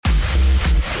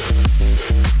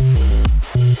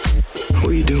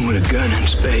a gun in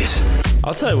space.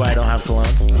 I'll tell you why I don't have cologne.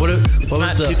 It's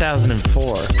not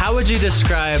 2004. How would you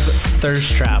describe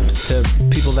thirst traps to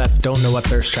people that don't know what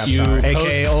thirst traps are?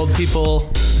 AKA old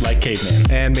people Like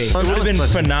Caveman. and me. It would have been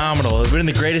phenomenal. It would have been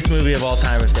the greatest movie of all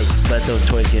time if they let those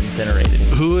toys get incinerated.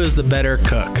 Who is the better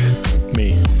cook?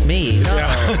 Me. Me? No.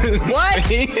 What?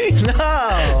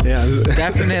 No. Yeah.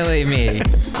 Definitely me.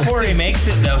 Corey makes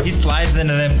it, though. He slides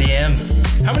into them DMs.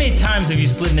 How many times have you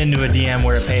slid into a DM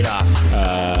where it paid off?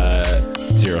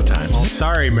 0 times.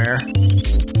 Sorry, Mayor.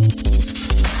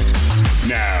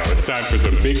 Now it's time for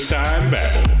some big time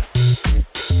babble.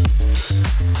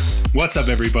 What's up,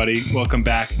 everybody? Welcome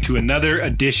back to another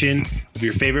edition of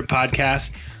your favorite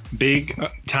podcast, Big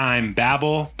Time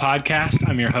Babble Podcast.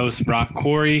 I'm your host, Rock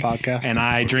Corey. Podcast. And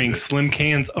I drink slim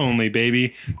cans only, baby.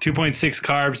 2.6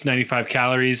 carbs, 95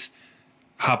 calories.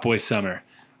 Hot boy summer.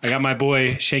 I got my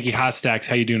boy, Shanky Hot Stacks.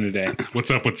 How you doing today?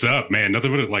 What's up, man?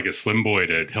 Nothing but like a slim boy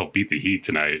to help beat the heat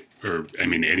tonight. Or, I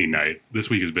mean, any night. This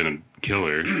week has been a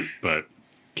killer, but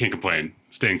can't complain.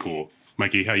 Staying cool.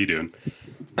 Mikey, how you doing?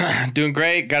 Doing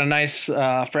great. Got a nice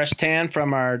fresh tan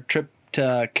from our trip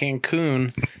to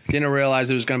Cancun. Didn't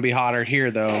realize it was going to be hotter here,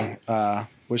 though.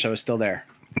 Wish I was still there.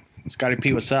 Scotty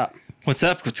P, what's up? What's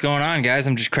up? What's going on, guys?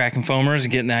 I'm just cracking foamers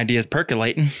and getting the ideas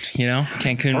percolating. You know,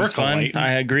 Cancun was fun. Percolating.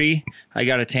 I agree. I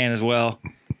got a tan as well.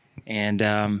 And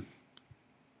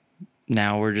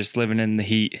now we're just living in the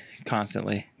heat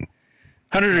constantly.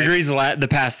 100 degrees the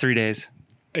past 3 days.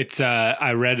 It's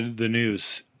I read the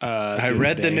news. I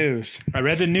read the news. I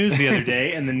read the news the other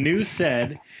day, and the news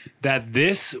said that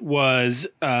this was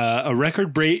a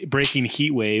record-breaking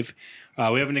heat wave.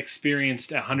 We haven't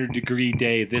experienced a 100-degree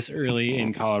day this early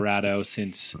in Colorado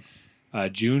since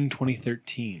June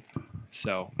 2013.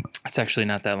 So It's actually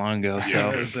not that long ago.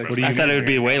 So it was like- what do you I thought it mean? would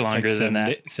be way It's like longer than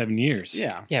that. 7 years.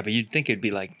 Yeah. Yeah, but you'd think it'd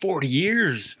be like 40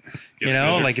 years. You Yeah,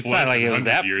 know, those are like it's not floods like in it was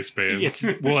that. 100-year spans.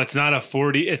 It's not a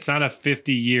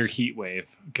 50-year heat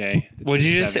wave. Okay. It's What'd a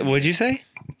you just say? 7 What'd you say?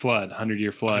 flood?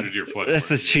 100-year flood. 100-year flood.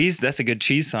 That's a cheese. That's a good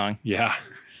cheese song. Yeah.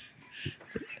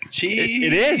 Cheese.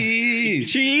 It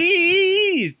is.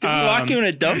 Cheese. Did we lock you in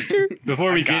a dumpster?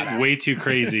 Before we get way too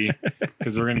crazy,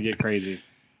 because we're gonna get crazy.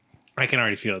 I can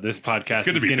already feel it. This podcast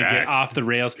good to is be going to back. get off the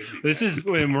rails. This is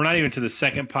when we're not even to the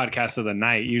second podcast of the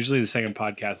night. Usually the second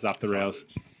podcast is off the rails.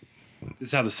 This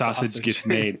is how the sausage gets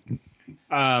made.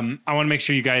 I want to make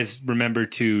sure you guys remember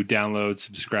to download,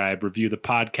 subscribe, review the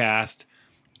podcast.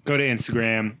 Go to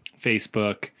Instagram,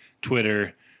 Facebook,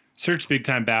 Twitter. Search Big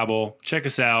Time Babble. Check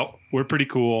us out. We're pretty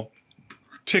cool.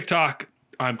 TikTok.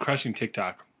 I'm crushing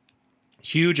TikTok.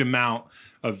 Huge amount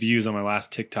of views on my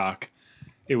last TikTok.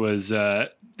 It was the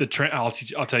trend. I'll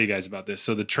tell you guys about this.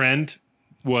 So the trend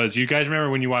was, you guys remember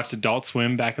when you watched Adult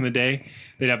Swim back in the day?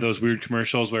 They'd have those weird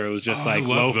commercials where it was just like I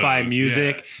love lo-fi those,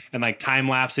 music yeah. and like time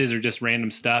lapses or just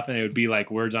random stuff, and it would be like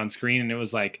words on screen, and it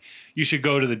was like, you should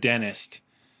go to the dentist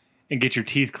and get your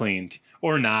teeth cleaned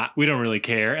or not. We don't really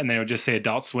care. And then it would just say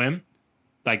Adult Swim.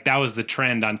 Like that was the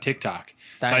trend on TikTok.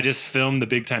 So I Nice. just filmed the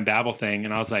Big Time Babble thing,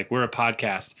 and I was like, we're a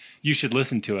podcast. You should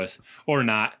listen to us or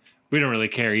not. We don't really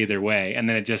care either way. And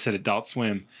then it just said Adult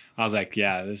Swim. I was like,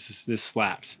 yeah, this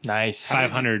slaps. Nice.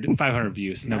 500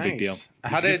 views, no big deal.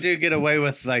 How did you get away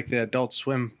with like the Adult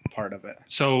Swim part of it?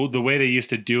 So the way they used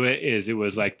to do it is it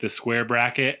was like the square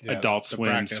bracket, Yeah, Adult the Swim,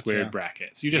 brackets, squared yeah.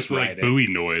 bracket. So you Just just like write it. buoy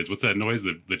noise. What's that noise?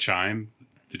 The chime?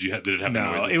 Did it have the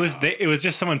No, noise? it was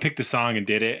just someone picked the song and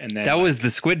did it, and then That was the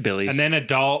Squidbillies. and then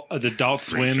Adult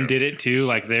Swim show. did it too,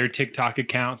 like their TikTok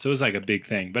account. So it was like a big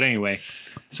thing. But anyway,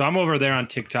 so I'm over there on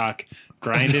TikTok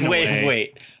grinding away.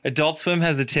 wait. Adult Swim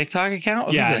has a TikTok account?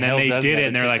 Who Yeah, the and then hell they doesn't did have it, a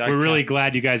and they're like, TikTok "We're really account?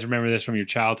 glad you guys remember this from your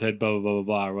childhood." Blah blah blah blah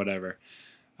blah or whatever.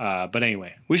 But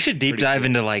anyway, We should deep dive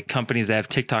into like companies that have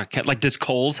TikTok. Like, does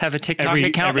Kohl's have a TikTok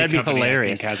account? every That'd be company, I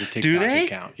hilarious. think, has a TikTok Do they?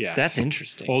 account. Yeah, That's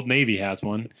interesting. Old Navy has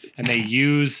one, and they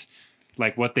use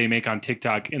like what they make on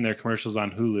TikTok in their commercials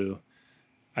on Hulu.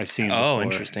 I've seen. Oh, before.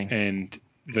 interesting. And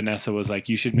Vanessa was like,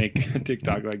 "You should make a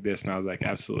TikTok like this," and I was like,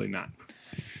 "Absolutely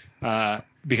not,"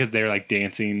 because they're like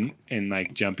dancing and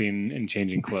like jumping and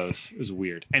changing clothes. It was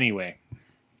weird. Anyway,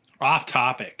 off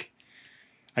topic.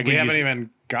 We haven't even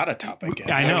got a topic yet.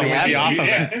 I know. How can we Yeah, be off of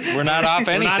it? We're not off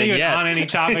We're anything not even yet. on any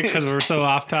topic because we're so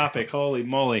off topic. Holy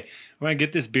moly. I'm going to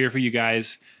get this beer for you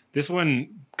guys. This one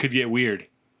could get weird.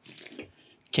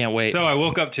 Can't wait. So I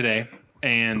woke up today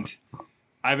and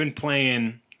I've been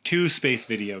playing 2 space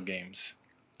video games.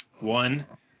 One,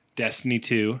 Destiny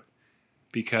 2,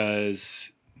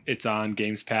 because it's on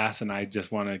Games Pass and I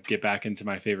just want to get back into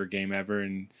my favorite game ever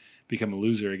and become a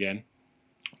loser again.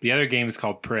 The other game is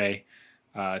called Prey.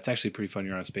 It's actually pretty fun.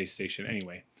 You're on a space station.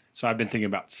 Anyway, so I've been thinking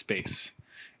about space.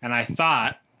 And I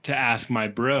thought to ask my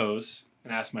bros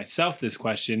and ask myself this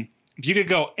question. If you could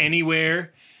go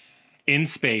anywhere in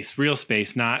space, real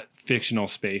space, not fictional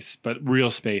space, but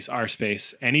real space, our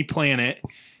space, any planet,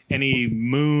 any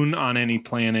moon on any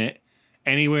planet,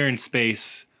 anywhere in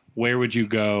space, where would you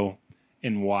go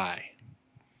and why?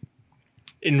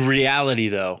 In reality,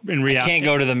 though, I can't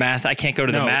go to the Mass. I can't go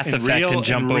to the Mass Effect and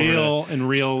jump over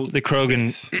the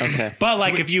Krogan. Okay, but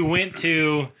like if you went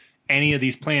to any of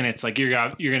these planets, like you're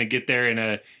gonna get there in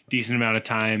a decent amount of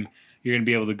time. You're gonna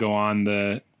be able to go on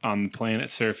the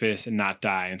planet's surface and not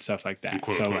die and stuff like that.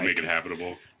 Quote unquote, make it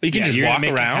habitable. You can just walk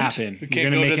around. You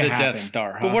can't go to the Death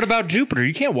Star. But what about Jupiter?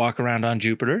 You can't walk around on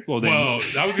Jupiter. Well, then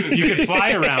I was gonna say, you could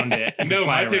fly around it. No,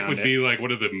 my pick would be like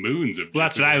one of the moons of Jupiter. Well,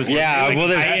 that's what I was. Gonna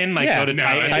say. Like Titan,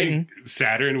 go to Titan.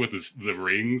 Saturn with the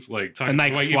rings, and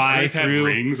fly through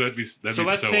rings. That'd be so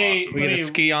let's say awesome. We're gonna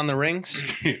ski on the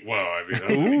rings. Well, I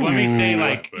mean, let me say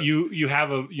you have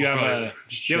a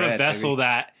vessel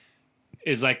that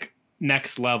is like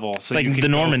next level. So it's you like can the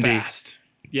Normandy. Go fast.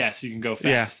 Yes, you can go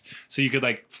fast. Yeah. So you could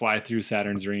fly through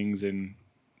Saturn's rings and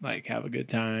have a good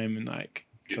time and get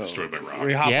destroyed by rocks.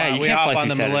 We hop on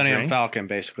the Millennium Falcon,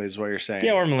 basically, is what you're saying.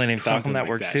 Yeah, or Millennium Falcon. That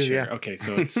works too. Sure. Yeah. Okay,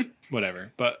 so it's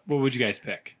whatever. But what would you guys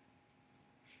pick?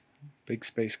 Big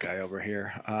space guy over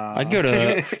here. I'd go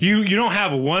to you. You don't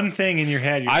have one thing in your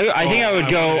head. I think I would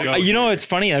go. You know, it's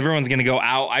funny. Everyone's gonna go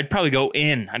out. I'd probably go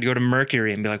in. I'd go to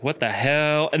Mercury and be like, "What the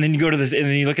hell?" And then you go to this, and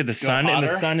then you look at the sun, and the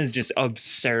sun is just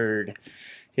absurd.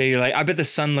 Yeah, you're like, I bet the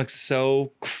sun looks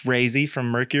so crazy from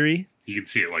Mercury. You can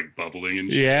see it bubbling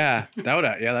and shit. Yeah,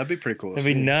 that'd be pretty cool. That'd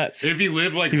be nuts. If you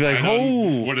live you'd be like,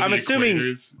 oh, one of I'm the assuming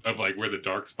equators of where the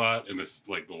dark spot and this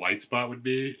the light spot would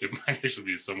be, it might actually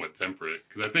be somewhat temperate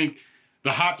because I think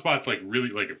the hot spot's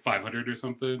really at 500 or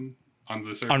something on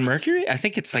the surface. On Mercury, I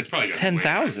think it's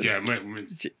 10,000. Yeah,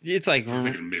 it's like I was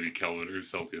thinking maybe Kelvin or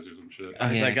Celsius or some shit.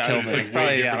 Kelvin. It's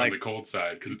probably on the cold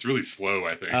side because it's really slow.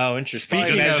 I think. Oh, interesting.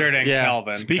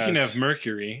 Kelvin. Speaking of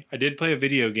Mercury, I did play a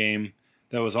video game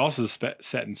that was also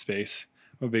set in space.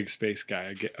 I'm a big space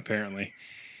guy, apparently.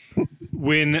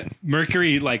 When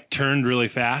Mercury turned really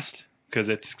fast because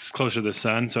it's closer to the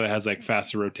sun, so it has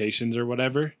faster rotations or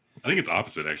whatever. I think it's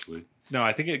opposite actually. No,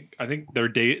 I think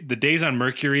the days on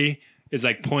Mercury is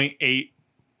 0.8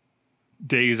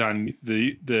 days on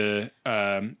the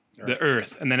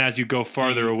Earth, and then as you go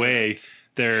farther away,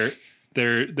 their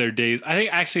days. I think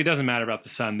actually it doesn't matter about the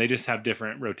sun; they just have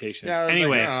different rotations. Yeah,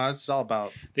 anyway, it's all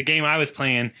about the game I was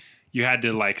playing. You had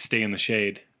to stay in the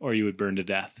shade, or you would burn to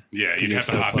death. Yeah, you'd have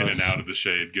to hop in and out of the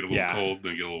shade, get a little cold,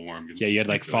 then get a little warm. Yeah, you had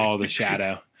to follow the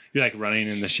shadow. You're running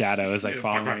in the shadows,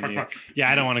 following you. Yeah,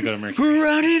 I don't want to go to Mercury. We're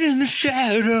running in the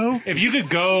shadow. If you could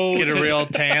go get a real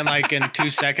tan in 2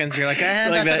 seconds, you're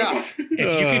that's enough.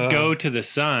 If you could go to the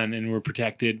sun and were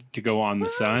protected to go on the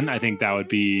sun, I think that would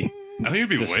be. I think it'd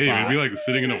be wave. Spot. It'd be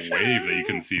sitting in a wave that you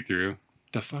couldn't see through.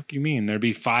 The fuck you mean? There'd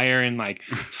be fire and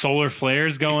solar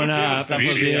flares going up.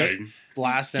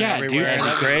 Blasting everywhere. Dude,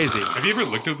 that's crazy. Have you ever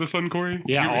looked at the sun, Corey?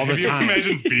 Yeah, all the time. Have you ever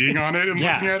imagined being on it and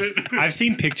looking at it? I've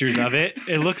seen pictures of it.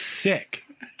 It looks sick.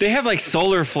 They have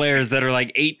solar flares that are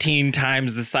 18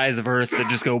 times the size of Earth that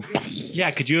just go.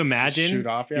 Yeah, could you imagine? Shoot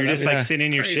off. Yeah, you're just sitting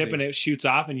in your ship and it shoots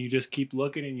off and you just keep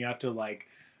looking and you have to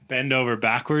bend over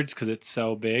backwards because it's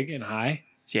so big and high.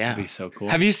 Yeah, that'd be so cool.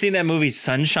 Have you seen that movie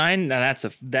Sunshine? No,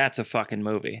 that's a fucking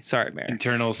movie. Sorry, Mary.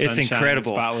 Eternal Sunshine. It's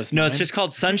incredible. Spotless no, Mind? It's just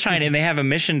called Sunshine, and they have a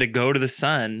mission to go to the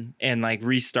sun and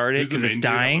restart it because it's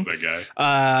dying. That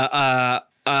guy.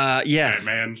 Yes.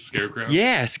 Batman, Scarecrow.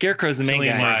 Yeah, Scarecrow's the main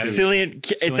guy.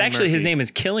 It's actually his name is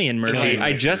Killian Murphy.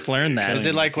 I just learned that. Is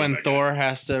it when Thor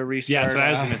has to restart? Yeah, that's what I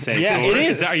was going to say. Yeah, Thor? it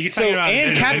is. Are you talking about?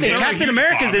 And Captain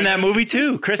America's in that movie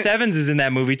too. Chris Evans is in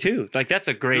that movie too. That's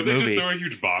a great movie. They just throw a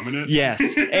huge bomb in it.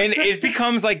 Yes, and it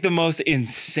becomes the most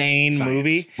insane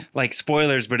movie.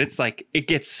 Spoilers, but it's it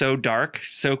gets so dark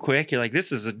so quick. You're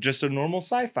this is just a normal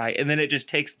sci-fi, and then it just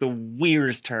takes the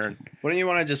weirdest turn. Wouldn't you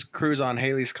want to just cruise on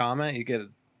Halley's Comet? You get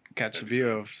catch a view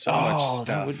of so much stuff.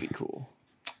 That would be cool.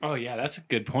 Oh yeah, that's a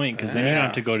good point because then you don't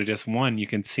have to go to just one; you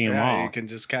can see them all. You can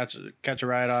just catch a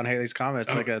ride on Halley's Comet.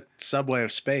 It's like a subway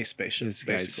of space,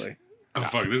 basically. Oh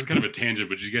fuck! This is kind of a tangent,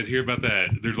 but did you guys hear about that?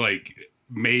 They're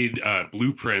made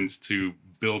blueprints to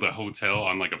build a hotel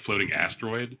on a floating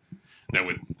asteroid that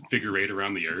would figure eight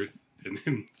around the Earth. And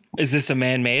then, is this a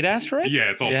man-made asteroid?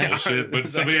 Yeah, it's all bullshit. But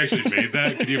somebody actually made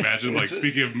that. Can you imagine?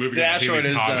 Speaking of moving, the asteroid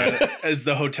is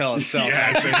the hotel itself. Yeah,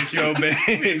 actually, it's so big.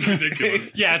 It's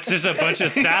ridiculous. Yeah, it's just a bunch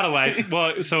of satellites.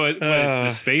 Well, so it was the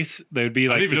space. They would be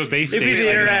the space station. It'd be the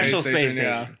International Space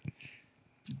Station.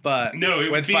 But no,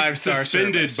 it would with be 5-star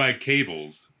suspended service. by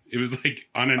cables It was like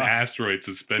on an asteroid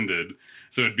suspended,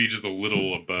 so it'd be just a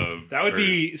little above. That would Earth.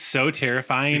 be so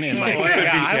terrifying and like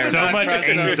I would so not much trust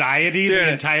those. anxiety Dude, the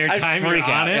entire I'd time you're freak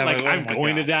on out. it. Yeah, Like, like, oh I'm my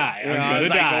going to God. die. Yeah, I'm I going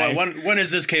was to die. like, when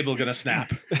is this cable gonna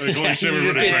snap? Like, holy shit, You we're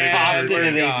just running get right tossed here.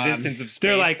 into the gone. existence of space.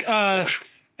 They're like,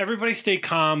 everybody stay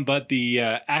calm, but the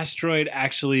asteroid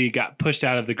actually got pushed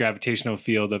out of the gravitational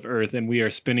field of Earth, and we are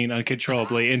spinning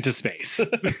uncontrollably into space.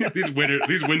 These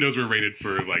windows were rated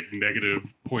for like negative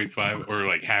 0.5 or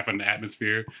like half an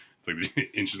atmosphere. It's like they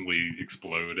instantly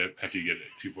explode after you get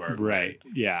too far. Right?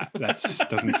 Yeah, that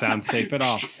doesn't sound safe at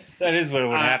all. that is what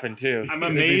would happen too. I'm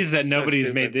amazed that It's so nobody's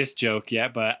stupid. made this joke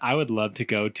yet, but I would love to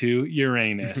go to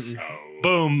Uranus. Oh,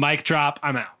 Boom, mic drop.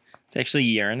 I'm out. It's actually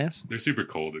Uranus. they're super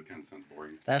cold. It kind of sounds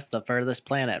boring. That's the furthest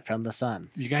planet from the sun.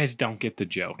 You guys don't get the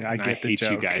joke. I and get the hate you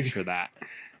joke. guys for that.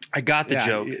 I got the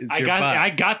joke. I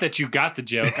got that you got the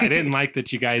joke. I didn't like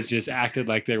that you guys just acted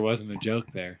like there wasn't a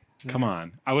joke there. Come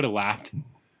on. I would have laughed.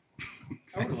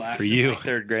 For you.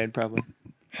 Third grade, probably.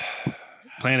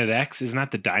 Planet X isn't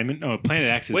that the diamond? No, Planet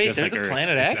X is Wait, just there's like a Earth.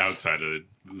 Planet It's X. outside of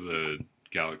the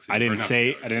galaxy. I Or didn't not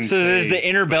say. the I galaxy. didn't. So there's say the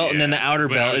inner belt and then the outer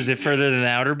But belt. I Is it was- further than the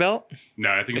outer belt? No,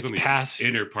 I think it's It's on the past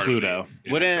inner part Pluto. Of the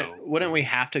inner belt. Wouldn't we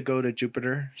have to go to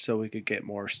Jupiter so we could get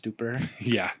more stupider?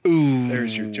 Yeah. Ooh.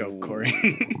 There's your joke, Corey.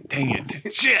 Dang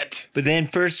it. Shit. But then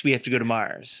first we have to go to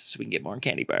Mars so we can get more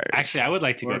candy bars. Actually, I would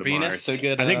like to Or go to Venus, Mars. a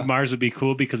good, I think Mars would be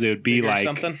cool because it would be Or like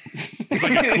something. It's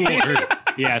like a cool Earth.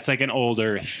 yeah, it's like an old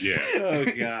Earth. Yeah, oh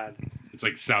god, it's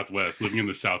like Southwest, living in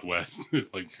the Southwest.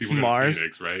 Like people go to Mars?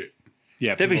 Phoenix, right?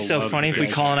 Yeah, that'd be people so love funny if we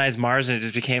Venus. colonized Mars and it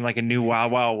just became like a new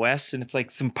Wild Wild West, and it's like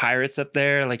some pirates up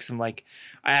there, like some like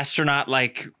astronaut,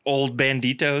 like old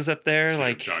banditos up there, Sure,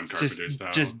 like John Carpenter just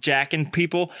style. just jacking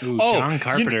people. Ooh, oh, John you-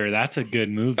 Carpenter, that's a good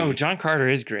movie. Oh, John Carter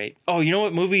is great. Oh, you know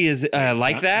what movie is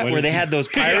like that what where did they you- had those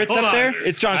pirates hold up on. there?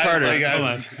 It's John I was Carter. like, Hold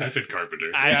on. I said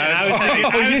Carpenter. I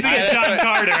was thinking John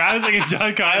Carter. I was thinking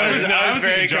John Carter. I was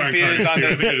very thinking John confused Carpenter, on too. I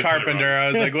think the it's Carpenter. I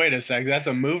was like, wait a sec, that's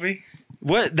a movie?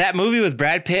 What, that movie with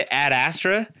Brad Pitt at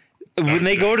Astra? When was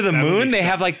they go sick. to the That moon, movie they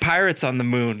have like pirates on the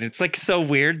moon. It's like so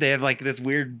weird. They have like this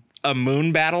weird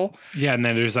moon battle. Yeah, and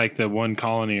then there's like the one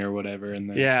colony or whatever, and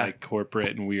then Yeah. it's like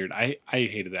corporate and weird. I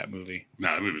hated that movie. No,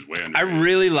 that movie was way under. I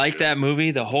really liked that movie.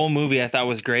 The whole movie I thought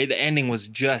was great. The ending was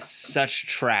just such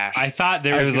trash. I thought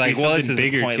there I was, was gonna like, be well, something this is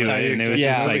bigger to pointless. it, and it was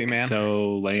Yeah. just like Movie, man.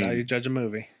 so That's how you lame. judge a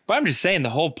movie. but I'm just saying the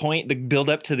whole point, the build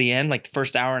up to the end, like the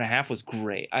first hour and a half was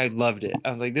great. I loved it. I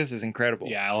was like, this is incredible.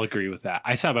 Yeah, I'll agree with that.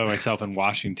 I sat by myself in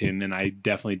Washington, and I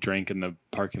definitely drank in the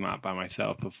parking lot by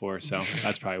myself before, so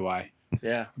that's probably why.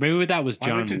 Yeah. Maybe that was Why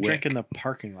John would you Wick. drink in the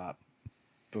parking lot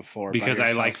before? by Because I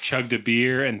yourself? like chugged a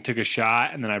beer and took a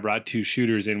shot, and then I brought two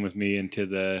shooters in with me into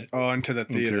the into the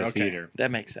theater. okay. theater. That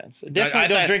makes sense. Definitely I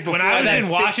don't thought- drink before When I was that in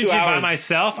 6 Washington by hours.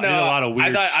 myself, I did a lot of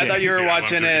weird I shit. thought you were Yeah, I'm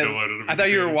watching drinking it. a lot of I thought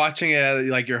you were everything. watching it at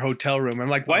like your hotel room. I'm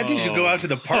like, why did you go out to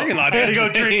the parking lot? I had to go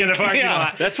drink in the parking Yeah.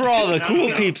 lot. That's where all the cool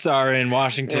no. peeps are in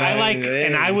Washington. I like, Hey.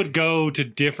 and I would go to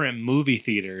different movie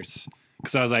theaters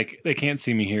because I was like, they can't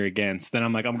see me here again. So then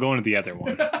I'm like, I'm going to the other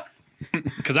one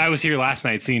because I was here last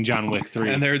night seeing John Wick 3,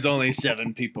 And there's only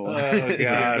 7 people here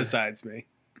God. besides me.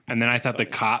 and then I thought the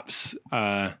cops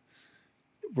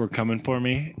were coming for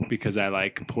me because I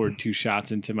like poured 2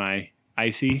 shots into my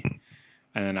icy,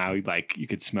 and then I would like you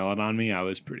could smell it on me. I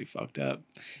was pretty fucked up.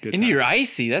 Good Into time. your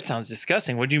icy? That sounds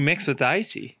disgusting. What'd you mix with the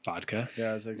icy? Vodka.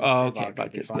 Yeah, I was like, Oh, okay.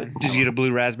 Vodka's good. Did you get a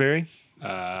blue raspberry?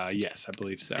 Yes, I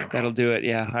believe so. That'll do it.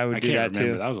 Yeah, I would I do can't that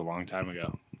remember. too. That was a long time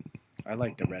ago. I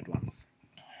like the red ones.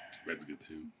 Red's good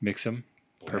too. Mix them.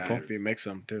 Purple. Yeah, if you mix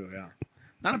them too, yeah.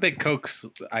 Not a big Coke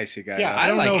icy guy. Yeah, though. I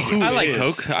don't know who I it like is.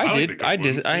 Coke. I I like did. the Coke I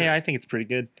did. ones, yeah. I think it's pretty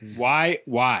good. Why?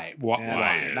 Yeah,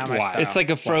 Why? not my Why? style. It's like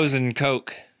a frozen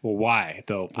Coke. Well, why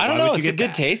though? I don't Why know. would It's you a get good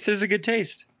that? taste. There's a good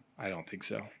taste. I don't think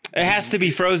so. It has to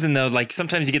be frozen though. Like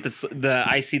sometimes you get the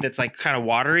icy that's like kind of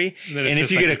watery, And then it's and if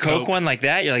just you like get a a Coke Coke. one like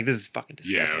that, you're like, this is fucking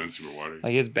Yeah, disgusting. it's super watery.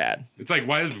 Like it's bad. It's like,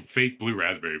 why is fake blue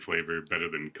raspberry flavor better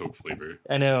than Coke flavor?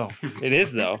 I know it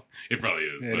is though. It probably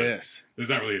is. It but is. There's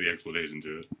not really the explanation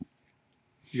to it.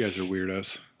 You guys are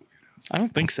weirdos. I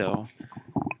don't think so.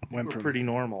 Went We're from pretty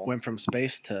normal. went from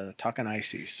space to talking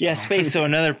ices. Yeah, space. So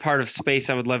another part of space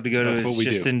I would love to go to That's is what we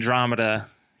just do. Andromeda.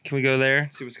 Can we go there?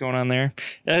 See what's going on there?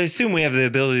 I assume we have the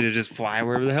ability to just fly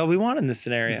wherever the hell we want in this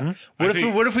scenario. What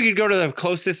if we could go to the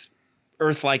closest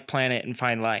Earth-like planet and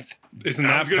find life? Isn't I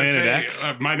that was gonna Planet say,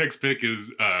 X? my next pick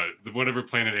is whatever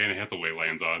planet Anne Hathaway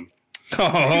lands on.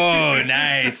 Oh,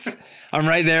 nice! I'm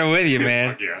right there with you,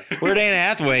 man. Fuck yeah. Where'd Anne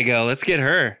Hathaway go? Let's get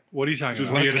her. What are you talking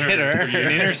Just about? me and her. get her.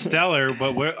 In Interstellar,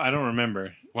 but where, I don't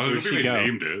remember. Well, I don't Where'd think she they go?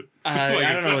 named it. I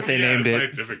don't know what they named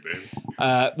it. Scientific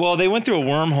name. Well, they went through a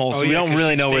wormhole, so we yeah, don't 'cause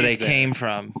really she know where they stays there. came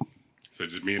from. So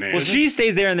just me and Anne. Well, she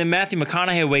stays there, and then Matthew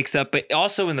McConaughey wakes up, but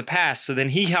also in the past. So then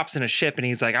he hops in a ship, and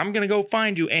he's like, "I'm gonna go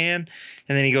find you, Anne."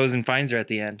 And then he goes and finds her at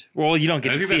the end. Well, you don't get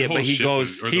I to think see that it, whole but he ship goes.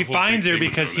 was- or the He whole finds her thing was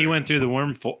because thrown he there. went through the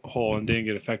wormhole and didn't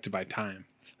get affected by time.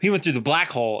 He went through the black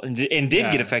hole and did Yeah.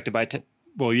 get affected by.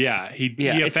 Well, yeah, he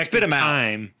Yeah, it affected spit him out.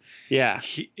 time. Yeah.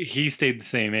 He stayed the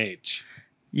same age.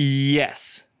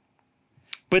 Yes.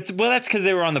 But that's because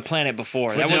they were on the planet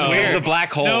before. That Which is was weird. the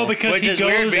black hole. No, because Which he is goes.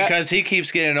 weird because he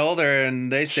keeps getting older and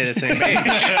they stay the same age.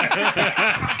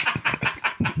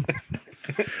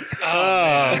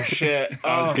 oh shit!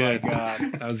 that was Oh, good. my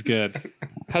God. That was good,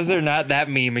 How's there not that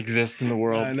meme exist in the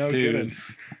world? know, dude.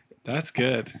 That's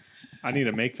good. I need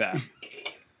to make that.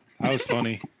 That was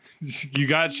funny. You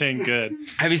got Shane good.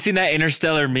 Have you seen that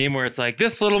Interstellar meme where it's like,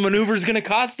 this little maneuver is going to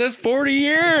cost us 40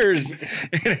 years? And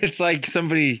it's like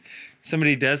somebody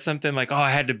does something like, oh,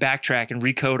 I had to backtrack and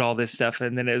recode all this stuff.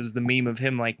 And then it was the meme of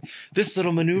him like, this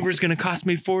little maneuver is going to cost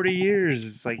me 40 years.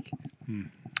 It's like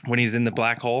when he's in the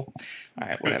black hole. All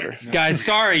right, whatever. Guys,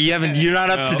 sorry, you're not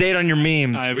up to date on your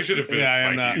memes. We should have finished. Yeah, I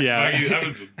am Mikey. not. Yeah. Mikey, that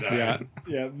was Yeah,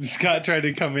 yeah. Scott tried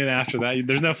to come in after that.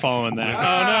 There's no following that.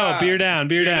 Oh no, beer down,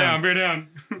 beer down. Beer down.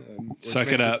 Suck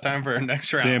it up, It's time for our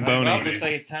next round. Zamboni. Well, looks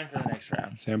like it's time for the next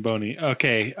round. Zamboni.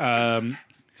 Okay, Time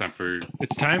for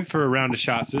it's time for a round of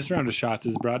shots. This round of shots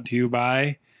is brought to you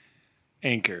by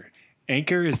Anchor.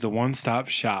 Anchor is the one-stop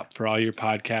shop for all your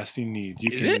podcasting needs.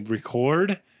 You Is can it?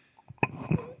 record,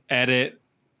 edit,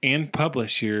 and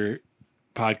publish your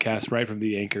podcast right from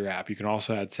the Anchor app. You can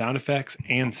also add sound effects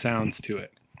and sounds to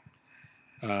it.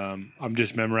 I'm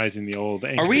just memorizing the old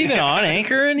Anchor. Are we even on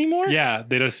Anchor anymore? Yeah,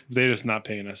 they just not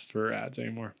paying us for ads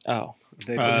anymore. Oh,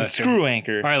 They screw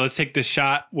Anchor. All right, let's take this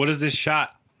shot. What is this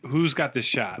shot? Who's got this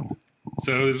shot?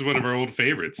 So this is one of our old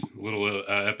favorites. A little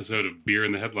episode of Beer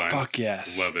in the Headlines. Fuck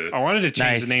yes. Love it. I wanted to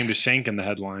change Nice. the name to Shank in the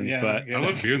headlines, Yeah, but yeah. I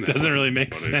love Beer in the doesn't Headlines. really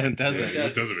It's make funny. sense. doesn't.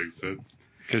 It doesn't make sense.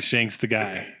 Because Shank's the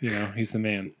guy. You know, he's the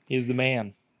man. He's the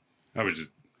man. I would just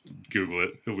Google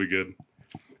it. It'll be good.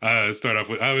 Start off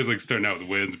with I always like starting out with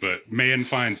wins, but man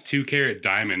finds 2-carat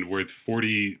diamond worth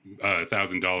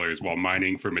 $40,000 while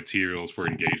mining for materials for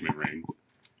engagement ring.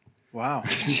 Wow.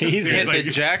 Jesus. Hit like-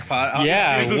 the jackpot.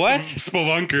 Yeah. He's a What?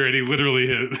 spelunker, and he literally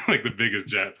hit like the biggest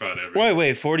jackpot ever.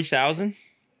 Wait, 40,000?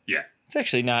 Yeah, It's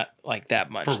actually not like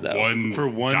that much for though.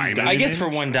 one diamond. I guess for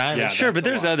one diamond, Yeah, sure, that's but a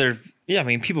there's lot. other. Yeah, I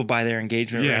mean, people buy their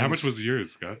engagement Yeah, rings. how much was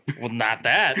yours, Scott? Well, not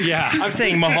that. Yeah. I'm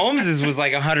saying Mahomes's was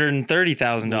like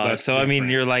 $130,000. Well, that's so I mean,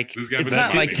 different. you're like, This guy it's was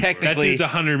not that like dude- That technically dude's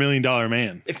 $100 million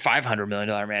man. $500 million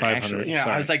man. 500. Actually, Yeah,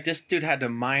 Sorry. I was like, this dude had to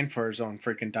mine for his own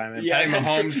freaking diamond. yeah, Patty that's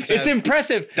Mahomes true. It's has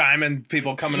impressive. diamond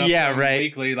people coming up Yeah, to him right.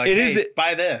 weekly. Like, It hey, is-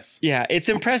 buy this. Yeah, it's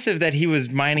impressive that he was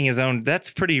mining his own. That's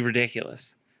pretty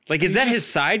ridiculous. Like, is that his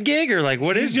side gig or like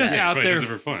what is He's just that? out But he there. does it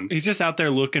for fun. He's just out there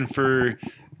looking for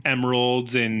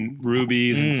emeralds and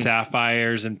rubies and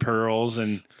sapphires and pearls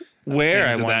and Where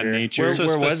things I of that wonder. nature. Where, So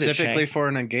where was it? specifically Shank? for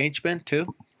an engagement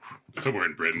too. Somewhere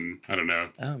in Britain. I don't know.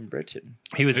 Britain.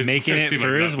 he was It making it seemed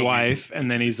for like his that's what wife,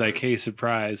 and then he's like, "Hey,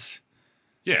 surprise!"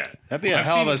 Yeah. That'd be a I've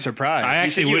hell of seen- a surprise. I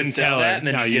actually you would wouldn't sell tell that her. and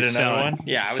then No, just you'd get another sell one? it.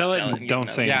 Yeah, I would sell it sell it and and don't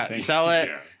get say yeah, anything. sell it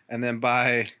Yeah. and then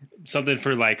buy Something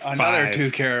for like another 5.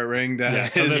 2-carat ring that Yeah,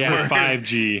 is something worth- for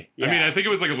 5G. Yeah. I mean, I think it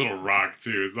was like a little rock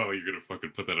too. It's not like you're gonna fucking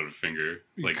put that on a finger.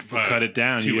 Like cut it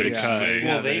down, you 2 get a inches cut. away.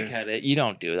 Well, Yeah, they they- cut it. You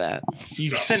don't do that. You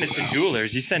Stop. send it to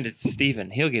jewelers. You send it to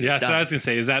Steven. He'll get Yeah, it so done. I was gonna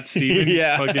say, is that Steven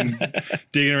Yeah. fucking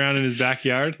digging around in his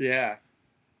backyard? yeah.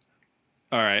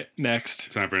 All right,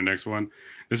 next. Time for the next one.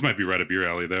 This might be right up your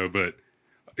alley though, but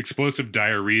explosive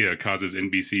diarrhea causes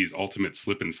NBC's Ultimate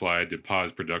Slip and Slide to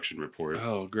pause production report.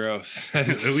 Oh, gross. At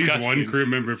That's least one disgusting. crew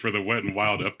member for the Wet and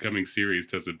Wild upcoming series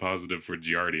tested positive for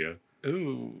Giardia.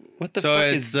 Ooh. What the So fuck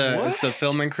it's is the what? it's the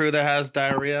filming crew that has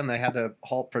diarrhea and they had to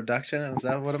halt production. Is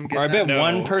that what I'm getting? Or I bet at?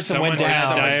 one person someone went had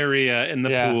down. diarrhea in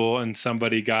the Yeah. pool, and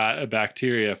somebody got a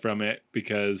bacteria from it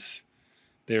because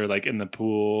they were like in the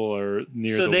pool or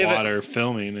near So the they have a- water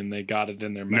filming, and they got it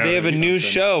in their mouth. They have or a new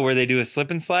something. show where they do a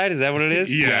slip and slide. Is that what it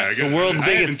is? Yeah, I the guess- world's I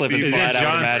biggest haven't slip and seen Is slide. it I would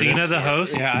John imagine. Cena the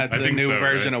host? Yeah, it's I a think new so,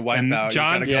 version right? of Wipeout. And You John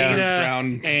gotta go Cena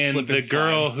down, and slip the slide.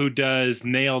 girl who does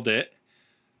Nailed It.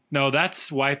 No, that's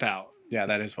Wipeout. Yeah,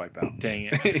 that is Wipeout. Dang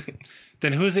it.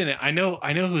 Then who's in it? I know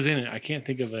who's in it. I can't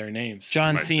think of their names.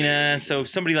 John Might Cena. say- So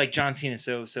somebody like John Cena.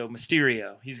 So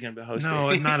Mysterio. He's gonna be hosting. No,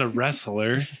 I'm not a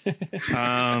wrestler.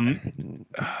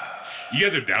 You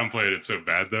guys are downplaying it so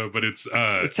bad though, but it's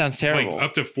It sounds terrible. Like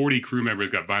up to 40 crew members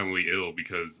got violently ill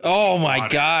because of Oh my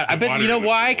water. god! I The bet water you know in the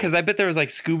why? pool. Because I bet there was like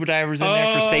scuba divers in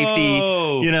there for safety.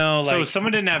 You know, so like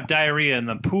someone didn't have diarrhea in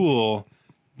the pool.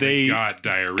 they got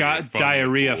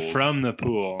diarrhea from the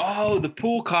pool. Oh, the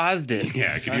pool caused it.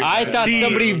 Yeah, it could be I bad. thought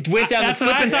somebody went down the That's what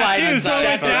slip I and thought slide too. and Someone shit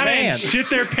went their down and pants. shit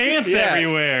their pants Yes.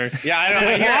 everywhere. Yeah,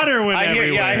 I hear, Water went I hear,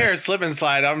 everywhere. Yeah, I hear a slip and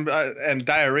slide. And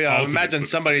diarrhea. I Ultimate imagine slip and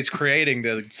somebody's creating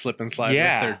the slip and slide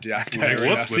Yeah. with their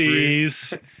diarrhea.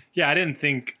 Whoopsies. Yeah, I didn't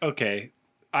think. Okay,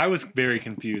 I was very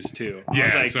confused too. I Yeah,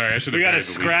 was like, sorry, I should have We gotta buried the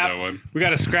lead with scrap. that one. We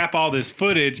gotta scrap all this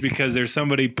footage because there's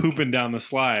somebody pooping down the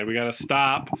slide. We gotta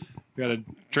stop. We gotta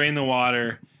drain the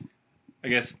water. I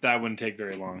guess that wouldn't take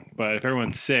very long. But if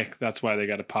everyone's sick, that's why they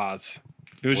got to pause.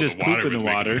 If it was just poop in was the making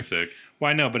water, me sick. well,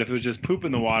 I know. But if it was just poop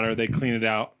in the water, they clean it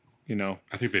out. You know,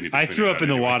 I think they need. To I clean threw it up out in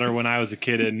the anyway. water when I was a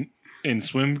kid in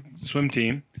swim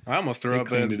team. I almost threw They up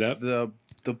cleaned in it up.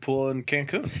 the pool in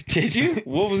Cancun. Did you?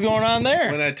 What was going on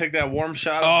there? When I took that warm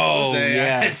shot of Oh, Jose,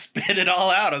 yeah. I spit it all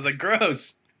out. I was like,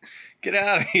 gross. Get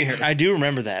out of here. I do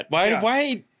remember that. Why? Yeah.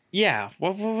 Why? Yeah.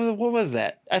 What was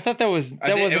that? I thought that was I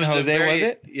think wasn't was a Jose, very- was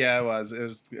it? Yeah, it was. It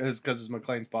was because it's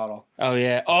McLean's bottle. Oh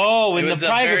yeah. Oh, in It the was a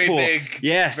private very pool. big,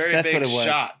 Yes, very that's big what it was.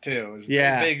 shot too. It was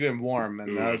Yeah. very big and warm,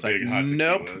 and Ooh, I was a like, big hot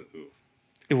nope. tequila. Ooh.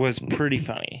 It was pretty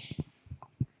funny.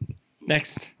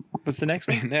 Next. What's the next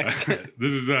one? Next,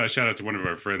 This is a shout out to one of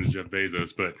our friends, Jeff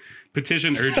Bezos. But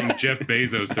petition urging Jeff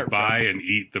Bezos to buy and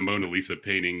eat the Mona Lisa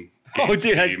painting. Oh, Gates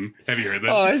dude, team. Have you heard that?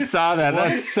 Oh, I saw that.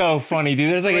 That's so funny,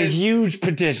 dude. There's like a huge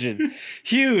petition.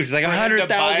 Huge. Like to buy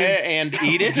 100,000. it and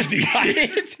eat it. Buy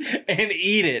it and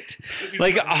eat it.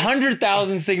 Like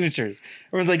 100,000 signatures.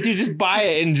 Everyone's like, dude, just buy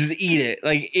it and just eat it.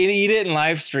 Like, eat it and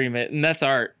live stream it. And that's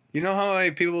art. You know how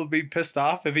many people would be pissed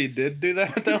off if he did do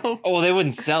that though? Oh, well, they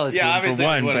wouldn't sell it to Yeah, him obviously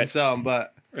for he one. wouldn't But sell them,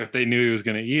 but If they knew he was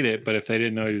going to eat it, but if they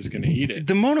didn't know he was going to eat it,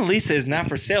 the Mona Lisa is not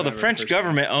for sale. The Never French for sale.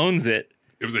 government owns it.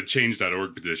 It was a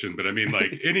change.org petition, but I mean,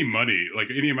 like any money, like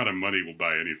any amount of money will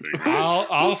buy anything.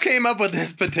 I'll who came up with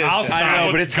this petition? I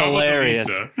know, but it's hilarious.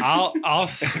 Gobble I'll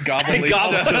Gobble Lisa.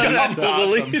 Gobble- That's Gobble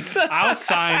awesome. Lisa.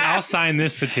 I'll sign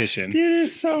this petition. Dude,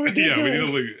 it's so Yeah, we need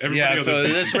ridiculous. to look. Everybody Yeah, on so the-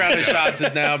 this round of shots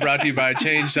is now brought to you by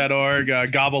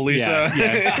Change.org, Gobble Lisa.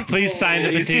 Yeah. Please sign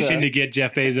the Lisa. petition to get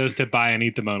Jeff Bezos to buy and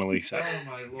eat the Mona Lisa.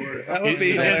 That would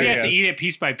be Does he have to hilarious. eat it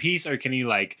piece by piece, or can he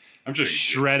like I'm sure.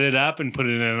 shred it up and put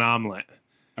it in an omelet?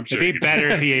 I'm sure. It'd be better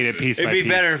if he ate it piece by It'd piece. be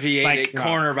better if he ate Like, it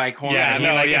corner by corner. Yeah, he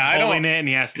no, like yeah, is I don't- holding it and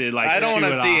he has to like. I don't want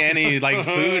to see any like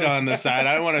food on the side.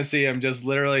 I want to see him just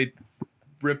literally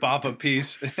rip off a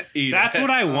piece, eat That's it. what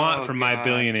I want Oh, from my God.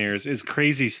 billionaires is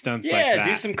crazy stunts like Yeah, that.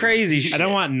 do some crazy shit. I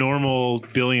don't want normal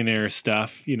billionaire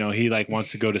stuff. You know, he like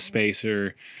wants to go to space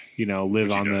or, you know, live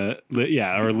Which he on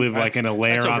does. or live like in a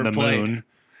lair that's on the overplayed. moon.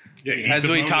 Yeah, eat As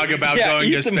the we Mona talk Lisa. about Yeah, going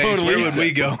eat to the space, Mona where would Lisa.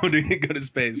 we go to go to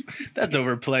space? That's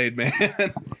overplayed,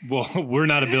 man. Well, we're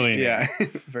not a billionaire. Yeah,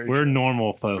 very We're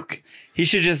normal folk. He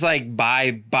should just like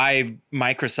buy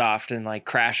Microsoft and like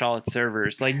crash all its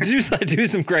servers. Like do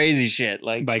some crazy shit.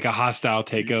 Like Like a hostile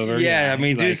takeover. Yeah, I mean,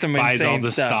 He, do like, some buys all insane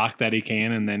the stuff. stock that he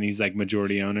can, and then he's like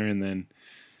majority owner, and then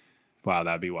wow,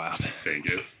 that'd be wild. Take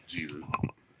it. Jesus.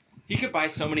 he could buy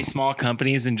so many small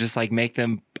companies and just like make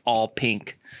them all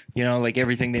pink. You know, like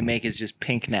everything they make is just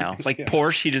pink now. Like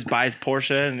Porsche, he just buys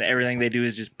Porsche and everything they do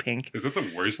is just pink. Is that the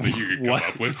worst thing you could come What?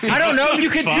 up with? I don't know. You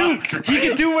could do. Fuck. He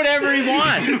could do whatever he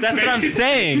wants. That's what I'm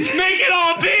saying. Make it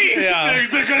all pink. Yeah.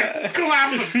 They're gonna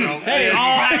collapse themselves. It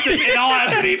all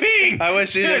has to be pink. I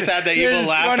wish you just had the evil There's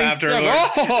laugh funny afterwards.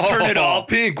 stuff. Oh. Turn it all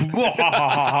pink.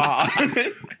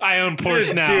 I own Porsche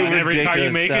Just now, do and every car you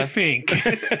ridiculous make is stuff.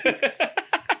 pink.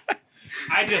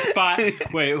 I just bought.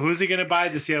 Wait, who's he gonna buy?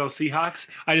 The Seattle Seahawks.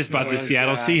 I just bought the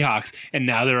Seattle Seahawks, and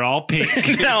now they're all pink.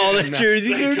 Now all the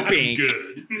jerseys are I'm pink.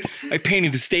 good. I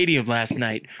painted the stadium last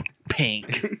night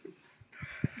pink.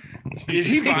 Is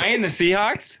he buying the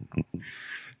Seahawks?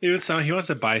 He wants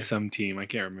to buy some team. I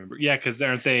can't remember. Yeah, because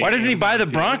aren't they? Why doesn't he buy the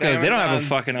Amazon Broncos? They don't have a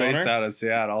Amazon's fucking based owner. out of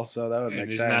Seattle, so that would Field? make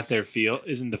Isn't that sense. their field?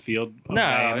 Isn't the field owned No,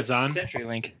 by it's Amazon?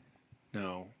 CenturyLink.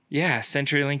 No. Yeah,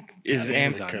 CenturyLink is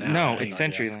Amazon Amazon. now. No, it's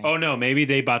CenturyLink. Oh no, maybe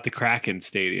they bought the Kraken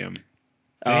Stadium.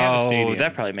 They have a Oh, stadium.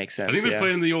 that probably makes sense. I think they're yeah.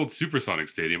 playing in the old Supersonic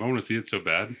Stadium. I want to see it so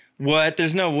bad. What?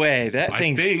 There's no way. That I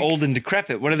thing's think- old and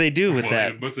decrepit. What do they do with Well,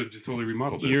 that? they must have just totally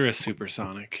remodeled it. You're a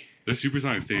supersonic. The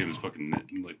Supersonic Stadium is fucking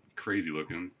like crazy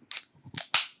looking.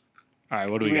 All right,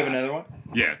 what do we got? another one?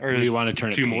 Yeah. Or Do is you want to turn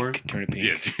it two pink? more? Turn it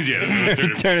pink. Yeah,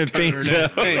 that's turn it pink? Joe.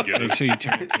 Really good. Make sure you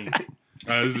turn it pink.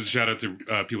 This is a shout out to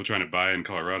people trying to buy in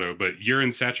Colorado, but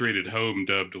urine saturated home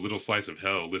dubbed a little slice of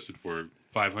hell listed for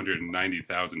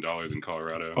 $590,000 in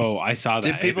Colorado. Oh, I saw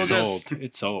that. Did people it's just- sold.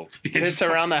 It's sold. Piss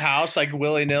around the house like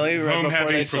willy nilly right Home before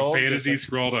having they sold. profanity Just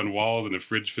scrawled on walls and a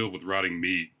fridge filled with rotting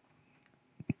meat.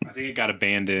 I think it got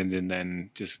abandoned and then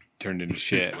just turned into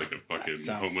shit. Like a fucking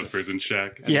sounds homeless person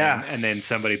shack. Yeah. And then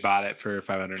somebody bought it for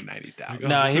 $590,000.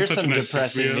 No, This is here's such a some nice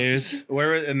depressing video. news.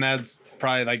 And that's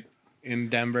probably like in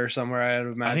Denver somewhere, I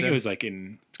would imagine. I think it was like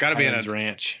in It's got to be in Highlands a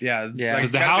Ranch. Yeah, it's Yeah. like,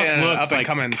 Because the gotta be house in an looked like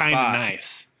up-and-coming kind of spot.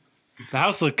 nice. The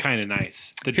house looked kind of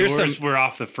nice. The Here's doors some- were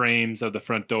off the frames of the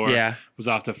front door. Yeah. Was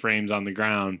off the frames on the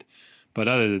ground. But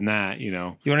other than that, You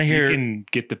want to you hear? can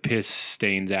get the piss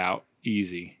stains out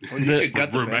easy. The-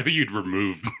 Got the I bench. think you'd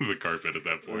remove the carpet at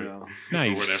that point. Yeah. No,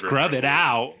 you whatever. scrub it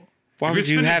out. Why If would it's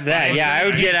you been have that? fine, Yeah, I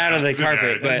would get out of the it's a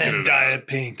carpet, bad- but it's And dye it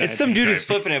pink. it's some dude who's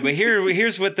flipping it. But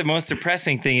here's what the most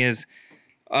depressing thing is.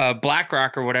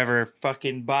 BlackRock or whatever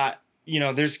fucking bought.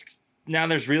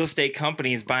 There's real estate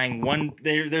companies buying one.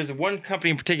 There's one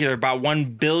company in particular bought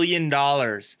 $1 billion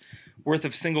worth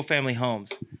of single family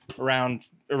homes around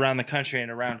the country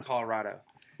and around Colorado.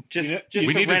 Just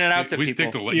We to need rent it out to we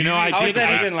people. stick to I How did. is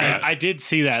that even like- I did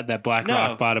see that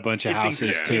BlackRock No, bought a bunch of it's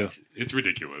houses incredible. too. It's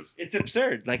ridiculous It's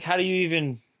absurd. Like, how do you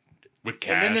even? with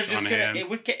And then they're cash just on gonna.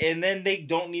 hand. And then they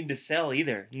don't need to sell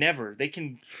either. Never. They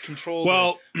can control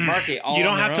Well, the market. All You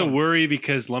don't on their have to own. worry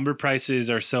because lumber prices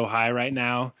are so high right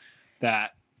now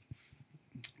that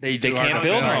They too can't hard to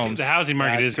build build. homes. the housing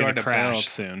market it's is too going hard to to build. crash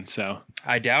soon. So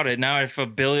I doubt it. Now, if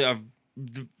 $1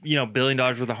 billion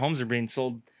worth of homes are being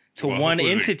sold to Well, one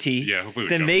hopefully entity, hopefully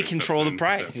then government they steps control the in.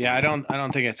 price. Yeah, I don't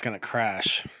think it's gonna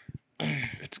crash.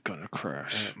 it's going to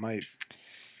crash. It might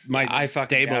I fucking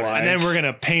stabilize. doubt it. And then we're going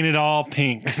to paint it all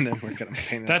pink. and then we're gonna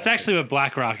paint it. That's actually what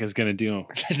BlackRock is going to do.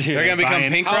 Dude, They're gonna become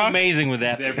buying- pink how rock. amazing would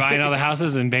that They're be? buying all the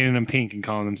houses and painting them pink and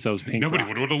calling themselves Pink Nobody Rock.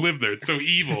 would want to live there. It's so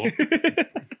evil.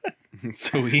 It's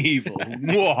so evil.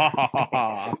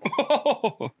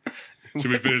 Should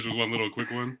we finish with one little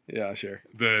quick one? Yeah, sure.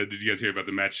 Did you guys hear about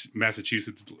the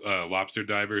Massachusetts lobster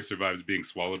diver survives being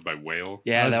swallowed by whale?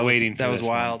 Yeah, I was that waiting was, for that was this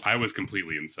one. wild. I was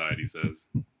completely inside. He says.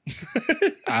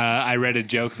 I read a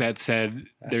joke that said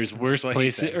there's worse what he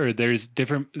places said. or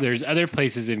there's other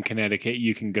places in Connecticut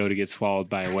you can go to get swallowed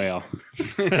by a whale.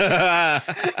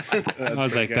 I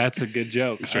was like, that's a good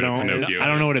joke. I Straight up Pinocchio.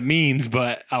 don't know what it means,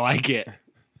 but I like it.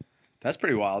 That's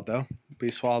pretty wild, though. Be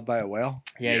swallowed by a whale.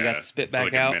 Yeah, you got to spit for back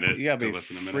like a out. minute, You gotta be less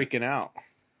than a minute. freaking out.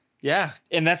 Yeah,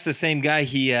 and that's the same guy.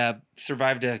 He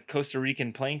survived a Costa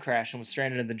Rican plane crash and was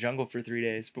stranded in the jungle for 3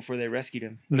 days before they rescued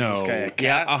him. This guy a No. cat?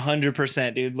 Yeah,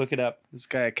 100%, dude. Look it up. This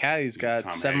guy a cat. He's got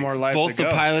Tom 7 more Hanks. lives Both to the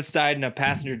go. pilots died and a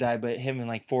passenger died, but him and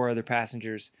like 4 other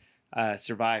passengers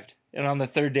survived. And on the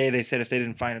 3rd day, they said if they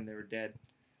didn't find him, they were dead.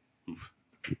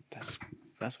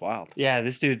 That's wild. Yeah,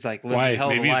 this dude's like lived Why? a hell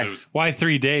of a Maybe life. those Why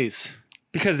 3 days?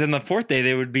 Because in the 4th day,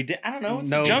 they would be dead. I don't know. It's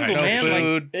No- the jungle, no man.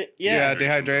 food. Like, Yeah, yeah.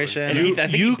 dehydration. And I think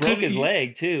he broke could- his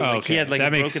leg, too. Oh, Like, he had like that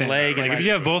a makes broken sense. leg. Like, And if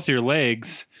you have both your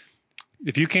legs,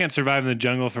 if you can't survive in the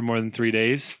jungle for more than 3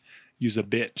 days, use a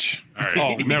bitch. All right.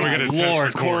 Oh, now we're gonna test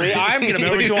Lord, for Corey, I'm gonna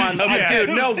put you on. Dude,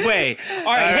 no way. All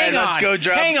right, hang let's on. go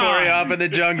drop hang Corey on. off in the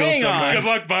jungle Hang somewhere. on. Good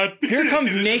luck, bud. Here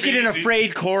comes This naked should be and easy.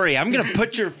 afraid Corey. I'm gonna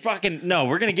put your fucking no.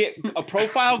 We're gonna get a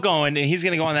profile going, and he's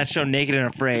gonna go on that show naked and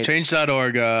afraid.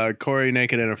 Change.org, Corey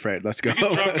Naked and Afraid. Let's go.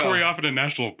 Drop Corey off in a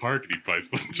national park and he probably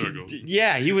still struggle.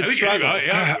 Yeah, he would I think struggle.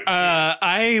 yeah.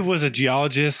 I was a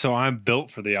geologist, so I'm built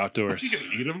for the You outdoors.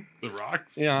 can eat them, the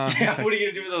rocks. Yeah. What are you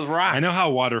gonna do with those rocks? I know how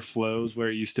water flows where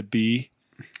it used to be.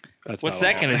 That's What's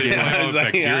about that all. gonna do? Yeah. I was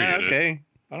like, Bacteria yeah, in it. okay.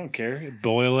 I don't care.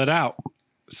 Boil it out.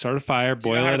 Start a fire. Do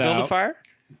you Boil know how it to build out. a fire?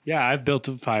 Yeah, I've built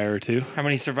a fire or two. How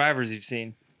many survivors you've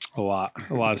seen? A lot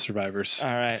of survivors. All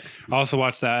right. I also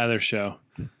watched that other show.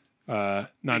 Not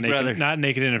Big Brother. naked, not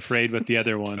naked and afraid, but the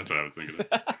other one, That's what I was thinking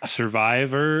of.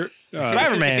 Survivor.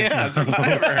 Survivor Man. Yeah,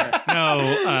 Survivor.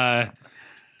 No,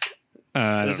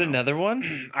 There's another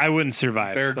one. I wouldn't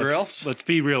survive. Bear Let's- Grylls? Let's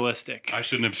be realistic. I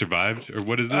shouldn't have survived, or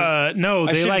what is it? No,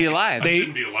 I they should like be alive. I They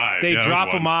shouldn't be alive. they Yeah, that was drop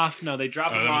one. them off. No, they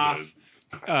drop Oh, them that was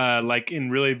off. Like in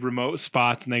really remote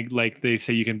spots, and they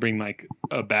say you can bring like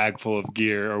a bag full of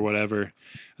gear or whatever. And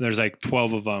there's like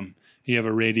 12 of them. You have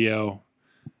a radio,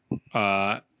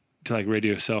 to like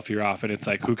radio yourself you're off, and it's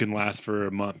like who can last for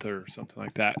a month or something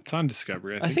like that. It's on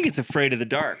Discovery. I think it's Afraid of the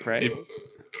Dark, right?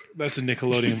 that's a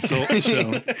Nickelodeon show.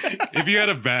 If you had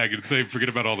a bag and say, forget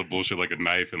about all the bullshit like a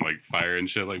knife and like fire and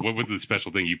shit, like what would the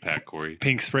special thing you pack, Corey?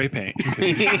 Pink spray paint.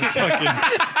 You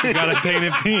gotta paint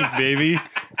it pink, baby.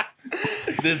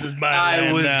 This is my I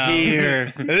land was now.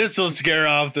 here. This will scare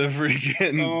off the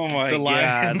freaking Oh my the God.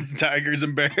 lions, tigers,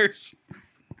 and bears.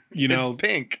 You know, It's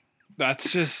pink.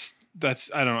 that's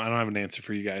I don't have an answer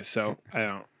for you guys, so I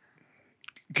don't.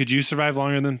 Could you survive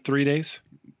longer than 3 days?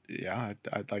 Yeah,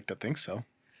 I'd like to think so.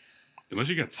 Unless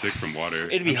you got sick from water.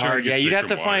 It'd be I'm sure hard. I'd get Yeah, you'd sick have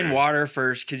to from find water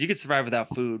first because you could survive without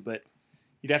food, but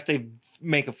You'd have to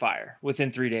make a fire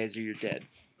within 3 days, or you're dead.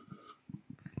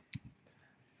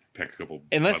 Pack a couple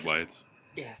Unless- Bud Lights.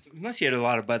 Yes, unless you had a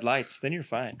lot of Bud Lights, then you're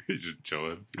fine. You're just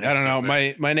chilling. I don't know.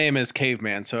 My name is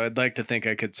Caveman, so I'd like to think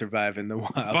I could survive in the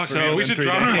wild. Fuck, for man, we even should 3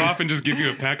 drop you days. off and just give you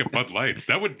a pack of Bud Lights.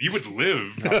 You would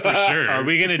live for sure. Are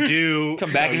we gonna do?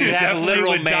 Come back and You you'd have a definitely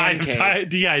literal would die man of cave.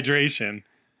 dehydration.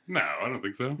 No, I don't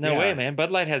think so. No Yeah. way, man.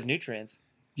 Bud Light has nutrients.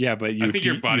 Yeah, but you. I think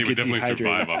your body you would get definitely dehydrated.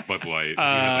 survive off Bud Light. You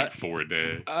had like 4 a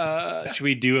day. Should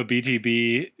we do a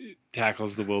BTB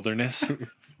tackles the wilderness?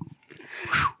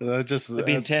 It'd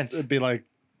be intense. It'd be like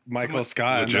Michael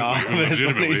Scott in the legitimately- office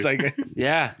when he's like,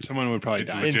 Yeah. Someone would probably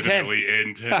die. Legitimately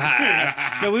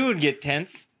intense. No, we wouldn't get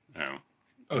tense. No,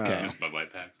 Okay. just Bud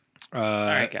Light packs. All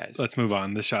right, guys. Let's move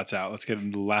on. This shot's out. Let's get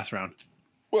into the last round.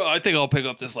 Well, I think I'll pick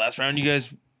up this last round. You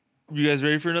guys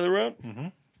ready for another round? Mm-hmm.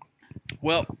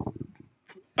 Well,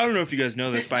 I don't know if you guys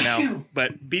know this by now,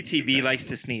 but BTB likes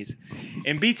to sneeze.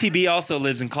 And BTB also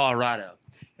lives in Colorado.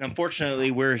 And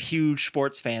unfortunately, we're huge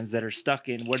sports fans that are stuck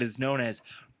in what is known as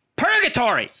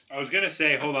purgatory. I was gonna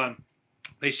say, hold on.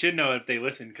 They should know if they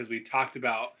listen because we talked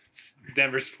about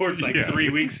Denver sports like Yeah. 3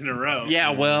 weeks in a row. Yeah,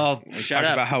 well, shut talk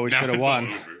up. about how we Now should have it's all won,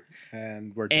 over.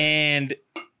 and we're And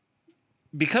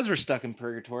because we're stuck in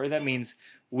purgatory, that means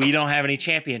we don't have any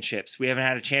championships. We haven't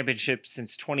had a championship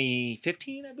since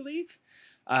 2015, I believe.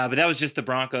 But that was just the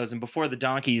Broncos. And before the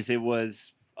Donkeys, it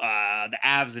was the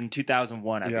Avs in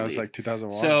 2001, I believe. it was like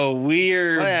 2001. So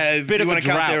we're a bit you of a want to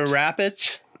count drought. the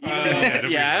Rapids? Yeah, The the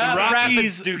Rapids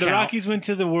Rockies, do the count. Rockies went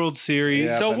to the World Series.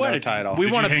 Yeah, So but what? no title. We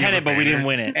Did won you a hang up pennant, a but we didn't banner?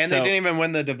 win it. And So- they didn't even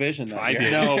win the division that I year.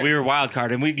 did. No, we were wild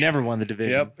card, and we've never won the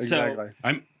division. Yep, So-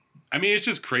 exactly. I mean, it's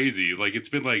just crazy. Like, it's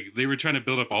been like they were trying to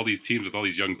build up all these teams with all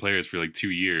these young players for like 2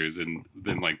 years, and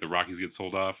then like the Rockies get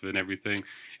sold off and everything,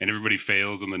 and everybody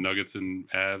fails on the Nuggets and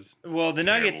Avs. well, the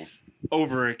Nuggets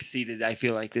over-exceeded, I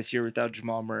feel like, this year without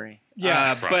Jamal Murray.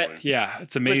 Yeah, but probably. Yeah,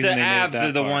 it's But amazing. the they made it Avs that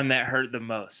are the far. one that hurt the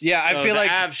most. Yeah, I So feel the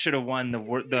like- Avs should have won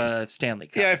the Stanley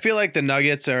Cup. Yeah, I feel like the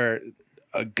Nuggets are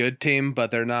a good team, but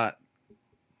they're not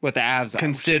What the Avs are.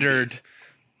 considered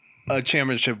a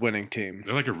championship winning team.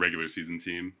 They're like a regular season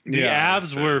team. The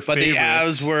Avs were, But the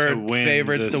favorites Avs were to win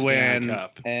favorites the to Stanley win,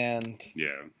 Cup. and Yeah,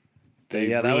 They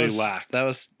that really was lacked. that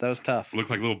was tough. looked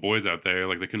like little boys out there.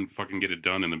 Like they couldn't fucking get it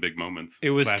done in the big moments.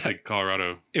 It was classic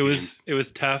Colorado. It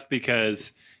was tough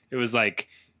because it was like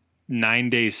 9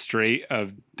 days straight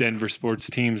of Denver sports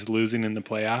teams losing in the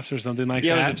playoffs or something like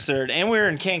Yeah, it was that. absurd. And we were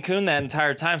in Cancun that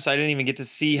entire time, so I didn't even get to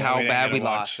see how we didn't bad get we to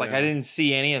watch, lost. Like, yeah. I didn't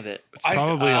see any of it.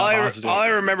 Probably a all positive. I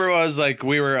remember was like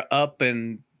we were up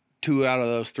in 2 out of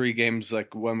those 3 games,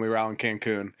 like when we were out in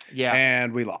Cancun, Yeah.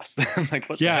 and we lost. Like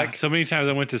what the Yeah, heck? so many times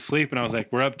I went to sleep and I was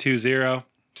like, "We're up 2-0,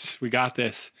 we got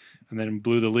this," and then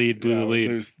blew the lead. Yeah, the lead.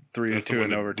 lose 3-2 That's the one in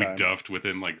that overtime. we duffed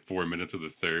within like 4 minutes of the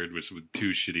third, which was 2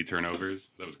 shitty turnovers.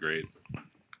 That was great.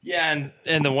 Yeah,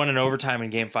 and the one in overtime in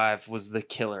Game 5 was the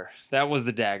killer. That was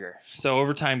the dagger. So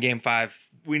overtime Game 5,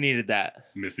 we needed that.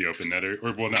 Missed the open netter,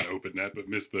 or well, not open net, but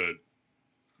missed the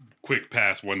quick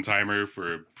pass one timer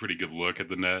for a pretty good look at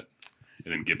the net,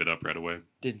 and then give it up right away.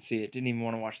 Didn't see it. Didn't even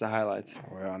want to watch the highlights.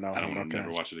 Well, no, I don't want to okay.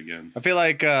 never watch it again. I feel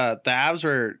like the Avs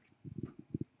were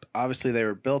obviously they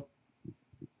were built.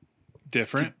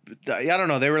 Different. I don't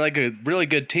know. They were like a really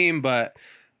good team, but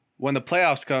when the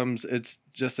playoffs comes, it's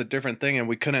just a different thing, and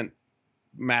we couldn't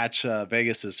match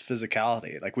Vegas's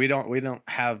physicality. Like we don't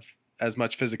have as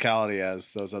much physicality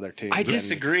as those other teams. I And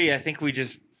disagree. I think we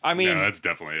just. I mean, No, that's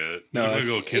definitely it. No, No, like it's-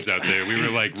 little kids out there. We were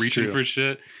like reaching true. for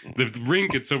shit. The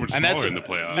rink gets so much And that's- smaller in the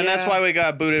playoffs. And that's why we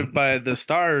got booted by the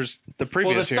Stars the well,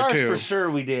 previous the year Stars too. for sure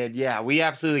we did. Yeah, we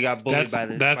absolutely got bullied That's by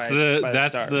the. that's by the by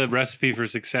that's Stars. the recipe for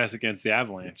success against the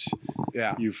Avalanche.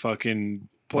 Yeah. You fucking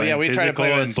Well, yeah, we tried to play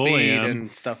physical with and bully speed 'em.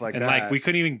 and stuff like and that. like we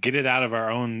couldn't even get it out of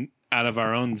our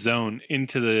own zone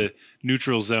into the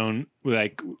neutral zone.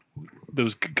 Like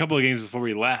those couple of games before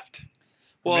we left.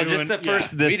 Well, Maybe just the when-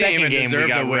 first, yeah. the We didn't second even game we deserve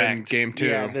got to win wrecked. game 2.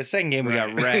 Yeah, the second game we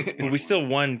got Right. wrecked, but we still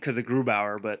won because of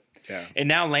Grubauer. But Yeah. and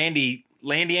now Landy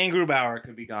and Grubauer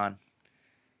could be gone,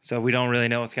 so we don't really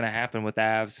know what's going to happen with the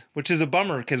Avs, which is a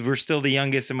bummer because we're still the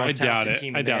youngest and I most doubt talented it.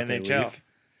 team I in the doubt they NHL. leave.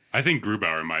 I think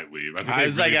Grubauer might leave. I think I they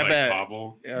was really like, I bet-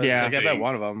 Pavel. Yeah, Yeah. like, I bet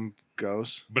one of them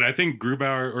goes. But I think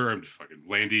Grubauer or fucking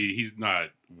Landy, he's not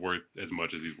worth as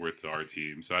much as he's worth to our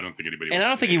team. So I don't think anybody. And I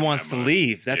don't think he pay him wants that to much.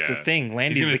 leave. That's the Yeah. thing.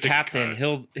 Landy's gonna the take a captain.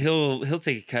 cut. He'll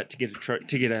take a cut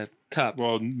to get a cup.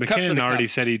 Well, for McKinnon the already cup.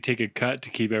 said he'd take a cut to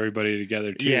keep everybody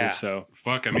together too. Yeah. So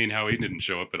Fuck, I mean, how he didn't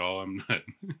show up at all. I'm not.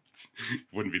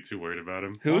 Wouldn't be too worried about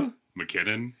him. Who?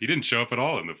 McKinnon. He didn't show up at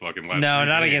all in the fucking last. No, three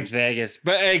not games. against Vegas,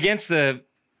 but against the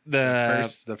the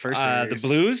series.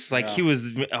 Blues. Like Yeah. he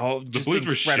was The just Blues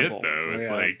were shit incredible. though. It's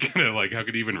Yeah. like kind of like how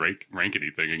could you even rank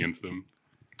anything against them?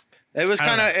 It was I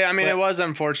don't kind of. I mean, but- it was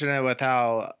unfortunate with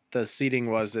how the seating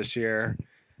was this year.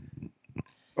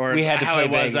 Or We had to how play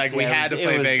it was Vegas. like we Yeah, had it to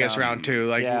play was Vegas dumb. round 2.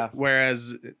 Like Yeah.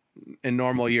 whereas in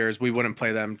normal years we wouldn't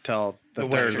play them till the The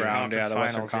third Western round. Yeah, Conference the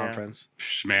Western Finals, yeah. Conference.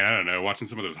 Man, I don't know. Watching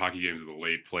some of those hockey games at the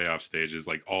late playoff stages,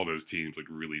 like all those teams look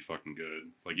really fucking good.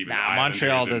 Like even Nah, the Islanders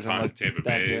Montreal and doesn't look Tampa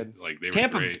that Bay, good. like they were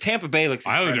great. Tampa Bay looks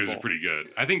Islanders incredible. are pretty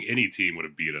good. I think any team would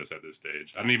have beat us at this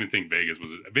stage. I don't even think Vegas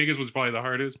was probably the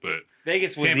hardest, but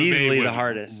Vegas was Tampa Bay easily was the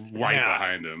hardest. right Yeah.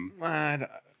 behind them.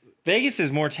 Vegas is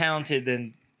more talented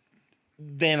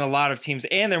than a lot of teams,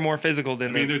 and they're more physical than,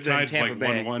 I mean, they're than tied Tampa like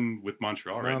Bay. 1-1 with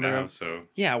Montreal right No, they're now, up- so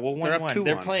Yeah, well, They're up 1-1.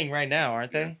 They're 2-1. playing right now,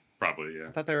 aren't they? probably yeah.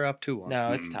 I thought they were up 2-1.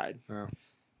 No, it's tied.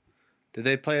 Did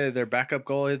they play their backup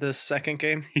goalie this second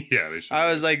game? Yeah, they should. I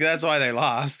was like, that's why they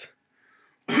lost.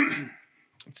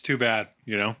 It's too bad,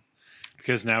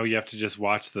 because now you have to just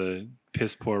watch the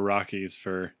piss poor Rockies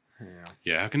for.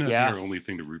 yeah, how can that Yeah. be our only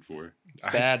thing to root for? It's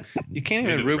bad. You can't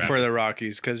Maybe even the root for the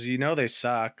Rapids. Rockies because they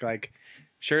suck. Like,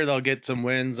 sure they'll get some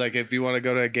wins. Like if you want to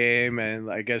go to a game,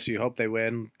 and I guess you hope they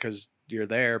win because you're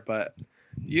there, but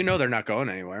they're not going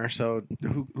anywhere. So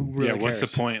who really What's the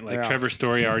cares? point? Like Yeah. Trevor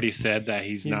Story already said that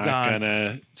he's not gone.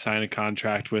 gonna sign a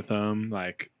contract with them.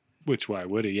 Like, which why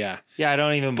would he? Yeah, Yeah, I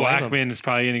don't even blame him. Blackman is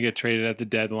probably gonna get traded at the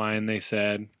deadline. They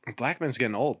said. Blackman's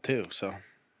getting old too. So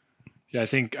Yeah, I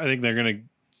think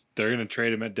they're gonna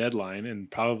trade him at deadline, and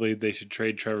probably they should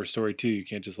trade Trevor Story too. You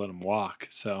can't just let him walk.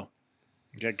 So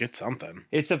yeah, get something.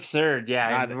 It's absurd.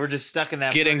 Yeah, Nah, we're just stuck in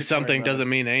that. Getting purgatory something mode. doesn't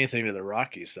mean anything to the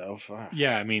Rockies though. Fuck.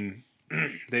 yeah, I mean,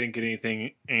 they didn't get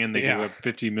anything, and they Yeah. gave up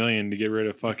 $50 million to get rid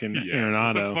of fucking Yeah,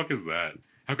 Arenado. what the fuck is that?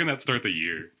 How can that start the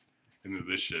year into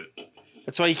this shit?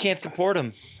 That's why you can't support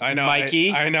him. I know,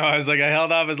 Mikey. I know. I was like, I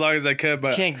held off as long as I could, You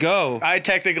but can't go. I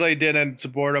technically didn't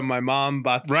support him. My mom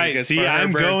bought the Right. tickets. See, for her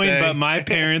I'm going, birthday. but my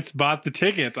parents bought the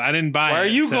tickets. I didn't buy it. Where are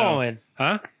you so- going?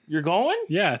 Huh? You're going?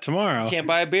 Yeah, tomorrow. Can't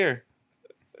buy a beer.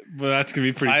 Well, that's gonna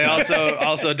be pretty I tough.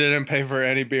 also didn't pay for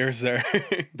any beers there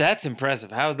That's impressive.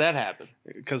 How's that happen?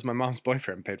 because my mom's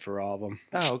boyfriend paid for all of them.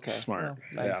 Oh, okay. Smart. Well,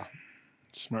 nice. Yeah,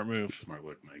 Smart move. Smart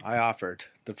look, Mike. I offered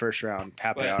the first round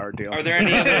happy But hour deal. Are there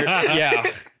any other? Yeah.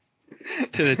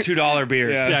 To the $2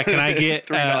 beers. Yeah. Yeah, can I get?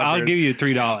 $3 I'll beers. give you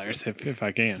 $3 if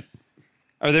I can.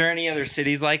 Are there any other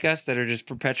cities like us that are just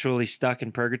perpetually stuck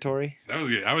in purgatory? That was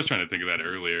good. I was trying to think of that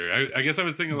earlier. I guess I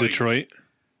was thinking like, Detroit.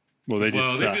 Well, they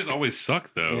just they suck. just always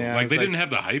suck though. Yeah, like it's they like- didn't have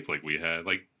the hype like we had.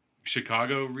 Like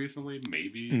Chicago recently,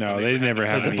 maybe. No, When they had never the-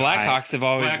 had But the any Blackhawks have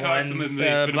always Blackhawks, and won. then they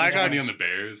spent a bunch of money Blackhawks- on the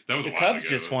Bears. That was The a while Cubs ago,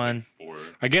 just though, won. before.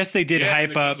 I guess they did Yeah,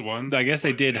 hype the up. Cubs won. I guess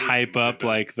they did hype up did that.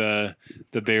 like the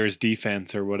Bears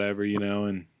defense or whatever,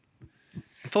 and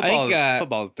football. I think,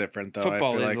 Football's different though.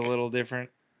 Football I feel is like. a little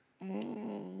different.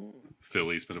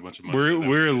 Philly spent a bunch of money.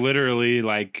 we're literally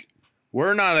like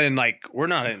We're not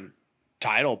in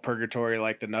title purgatory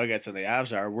like the Nuggets and the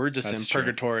Avs are. We're just That's in true.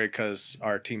 purgatory because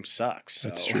our team sucks.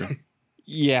 That's so. true. They're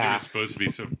Yeah. supposed to be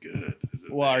so good. is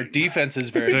the Well, our thing. defense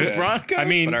is very The good, Broncos. I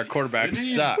mean, but our quarterbacks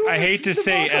suck. I hate to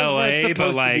say Broncos weren't LA, but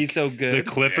supposed to be like so good. the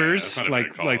Clippers, Yeah, that's not a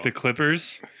bad call. like the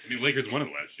Clippers. I mean, Lakers won it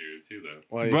last year too, though.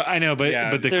 Well, But I know, but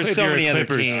Yeah, but there's if so you're many a other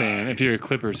Clippers teams. fan, if you're a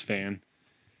Clippers fan,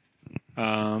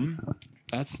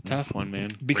 that's a tough one, man.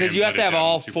 Because Rams you have let to it have down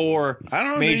all in the Super Bowl. four I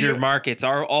don't know, major you- markets,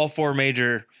 all four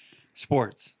major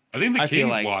sports. I think the I feel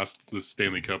Kings like- lost the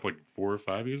Stanley Cup like 4 or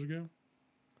 5 years ago.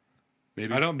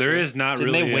 Maybe I don't. There is not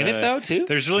Didn't really. they win it though too?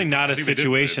 There's really not a think they did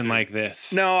win it, situation too. like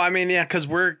this. No, I mean, yeah, because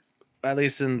we're at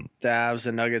least in the Avs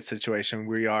and Nuggets situation,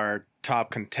 we are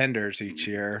top contenders each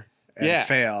year and Yeah.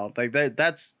 fail. Like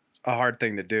that's a hard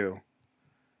thing to do.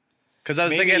 Because I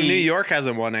was Maybe- thinking New York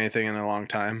hasn't won anything in a long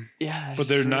time, Yeah, but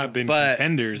they've not been but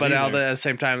contenders. But either. at the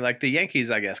same time, like the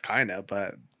Yankees, I guess, kind of.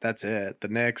 But that's it. The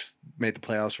Knicks made the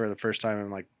playoffs for the first time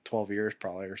in like 12 years,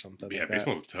 probably, or something. Yeah, like that.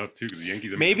 baseball's tough too because the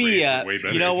Yankees. I mean, Maybe the Rays are way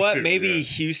better, you know what? too, Maybe yeah.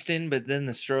 Houston, but then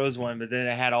the Stros won, but then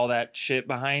it had all that shit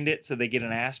behind it, so they get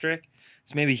an asterisk.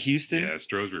 So maybe Houston Yeah,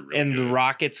 Stros were really and the good.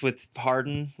 Rockets with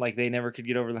Harden, like they never could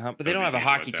get over the hump. But they Those don't have a are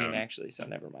hockey let team down. actually, so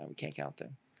never mind. We can't count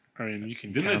them. I mean, you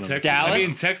can Didn't count the them. Texans? I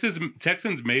Dallas? mean,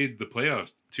 Texans made the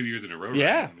playoffs 2 years in a row. Right?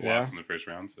 Yeah. And lost in the first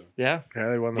round. So Yeah, Yeah,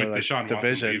 they won the With Deshaun Watson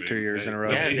division leaving, 2 years in a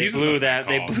row. yeah. He's They not blew a bad that.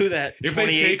 They call. blew that If they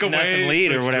 28 take to nothing away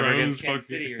lead or the whatever Stros against Kansas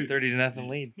fucking- City or 30 to nothing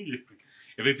lead.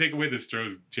 If they take away the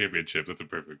Stros championship, that's a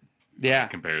perfect Yeah,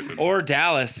 comparison. or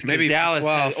Dallas. 'cause Maybe Dallas.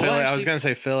 Well, has, Philly. I was actually- gonna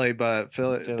say Philly, but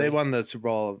Philly Philly. they won the Super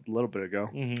Bowl a little bit ago.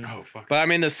 Mhm. oh fuck. But I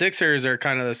mean, the Sixers are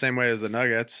kind of the same way as the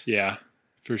Nuggets, Yeah,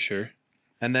 for sure.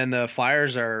 and then the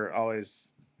Flyers are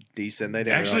always decent. They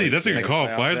didn't Actually, really that's a good make call.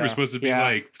 playoffs, Flyers yeah. were supposed to be Yeah.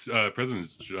 like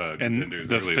President's And contenders.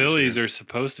 the early this Phillies year. are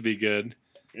supposed to be good.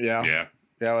 Yeah.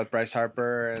 Yeah. With Bryce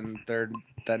Harper and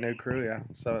that new crew. Yeah,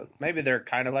 so maybe they're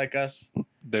kind of like us.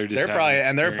 They're just They're probably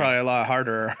experience. a lot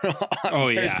harder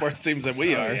on their yeah. sports teams than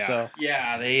we Oh, are. yeah. So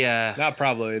Yeah, they not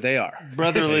probably they are.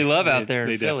 brotherly love out there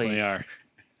They in Philly. definitely are.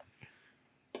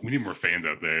 We need more fans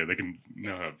out there. They can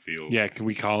know how it feels. Yeah, can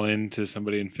we call in to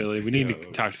somebody in Philly? We need to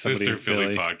talk to somebody Sister in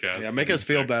Philly. podcast. Yeah, make us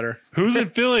feel better. Who's in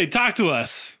Philly? Talk to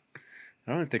us.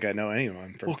 I don't think I know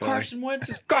anyone from Philly. Carson Wentz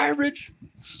is garbage.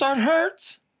 Start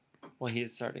Hurts. Well, he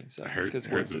is starting, so because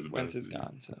Hurts Wentz is is the best.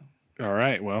 gone. So All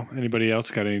right. Well, anybody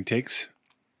else got any takes?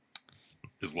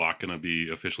 Is Locke going to be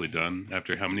officially done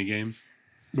after how many games?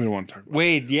 We don't want to talk about.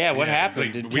 wait, yeah, what Yeah, it's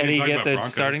happened? like, Did we didn't Teddy talk get about the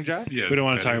Broncos. starting job? Yeah, We don't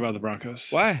want to Teddy. talk about the Broncos.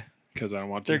 Why? Because I don't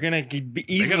want to. They're gonna be got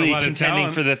a easily lot of contending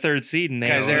talent. for the third seed, and they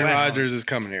Guys, are Aaron well. Rodgers is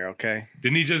coming here. Okay.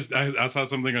 Didn't he just? I saw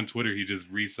something on Twitter. He just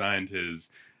re-signed his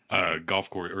golf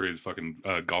course or his fucking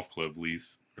golf club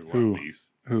lease or Who? lease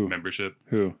Who? membership.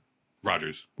 Who?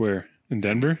 Rogers, Where? In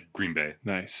Denver? Green Bay.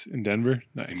 Nice. In Denver?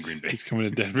 Nice. In Green Bay. He's coming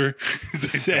to Denver.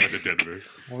 He's going to Denver,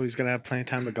 Well, he's gonna have plenty of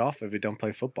time to golf if he don't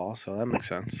play football, so that makes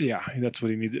sense. Yeah, that's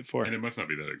what he needs it for. and it must not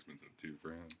be that expensive too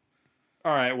for him.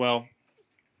 All right. Well,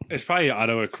 it's probably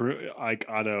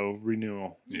auto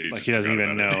renewal. Yeah, Like just he doesn't forgot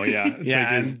even about know. it. Yeah. It's Yeah,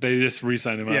 like and- they just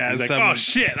re-signed him up. Yeah, He's like, some- oh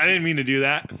shit, I didn't mean to do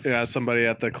that. Yeah, somebody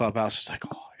at the clubhouse was like,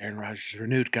 "Oh, Aaron Rodgers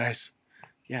renewed, guys."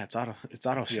 Yeah, it's auto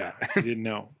Yeah, set. he didn't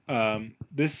know.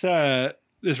 This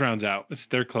rounds out.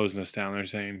 They're closing us down. They're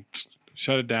saying,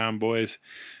 shut it down, boys.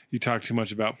 You talk too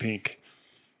much about pink.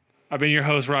 I've been your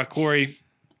host, Rock Quarry.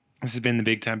 This has been the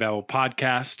Big Time Babble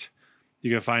podcast.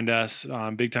 You can find us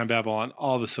on Big Time Babble on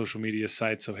all the social media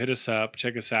sites. So hit us up,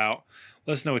 check us out.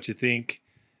 Let us know what you think.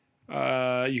 You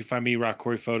can find me, Rock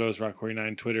Quarry Photos, Rock Quarry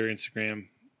 9, Twitter, Instagram.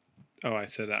 Oh, I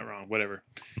said that wrong. Whatever.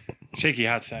 Shaky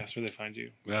Hot Sass, where they find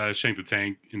you. Shank the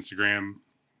Tank, Instagram,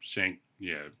 Shank,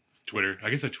 Twitter. I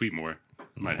guess I tweet more.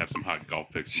 Might have some hot golf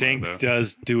pics. Shank tomorrow, though.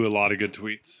 does do a lot of good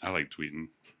tweets. I like tweeting.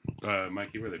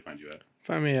 Mikey, where they find you at?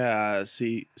 Find me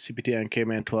CPT on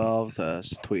Kman12.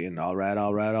 Just tweeting all right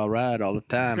all the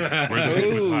time.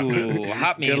 Ooh,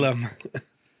 hot memes. Gillum.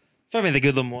 Find me the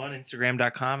Goodlum One,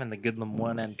 Instagram.com, and the Goodlum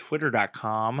One and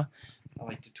Twitter.com. I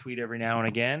like to tweet every now and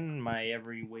again. My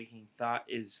every waking thought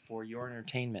is for your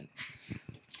entertainment.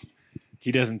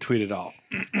 He doesn't tweet at all.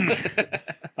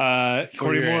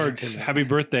 Corey your Morgs, happy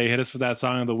birthday. Hit us with that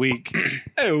song of the week.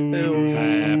 Oh.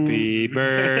 Happy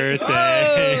birthday.